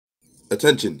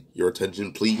Attention, your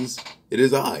attention please. It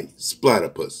is I,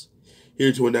 Splatypus,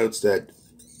 here to announce that,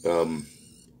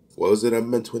 what was it I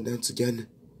meant to announce again?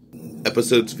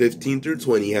 Episodes 15 through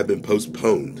 20 have been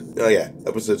postponed. Oh yeah,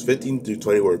 episodes 15 through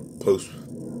 20 were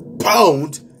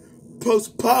postponed?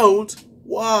 Postponed?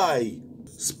 Why?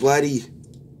 Splatty,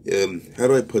 how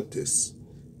do I put this?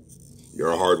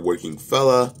 You're a hard-working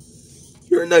fella.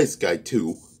 You're a nice guy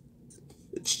too.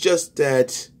 It's just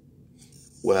that,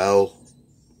 well,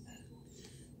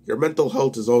 your mental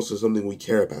health is also something we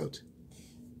care about.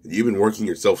 You've been working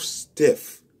yourself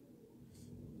stiff.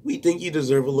 We think you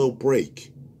deserve a little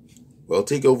break. Well,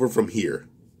 take over from here.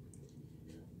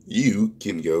 You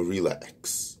can go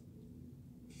relax.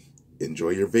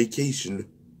 Enjoy your vacation.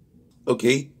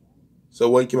 Okay, so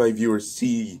when can my viewers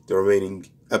see the remaining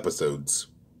episodes?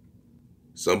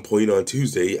 Some point on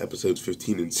Tuesday, episodes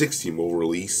 15 and 16 will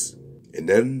release, and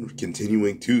then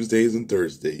continuing Tuesdays and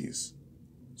Thursdays.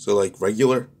 So like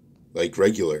regular? Like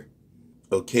regular.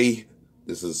 Okay,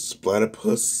 this is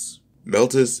Splatypus,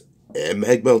 Meltus, and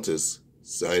Magmeltus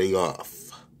signing off.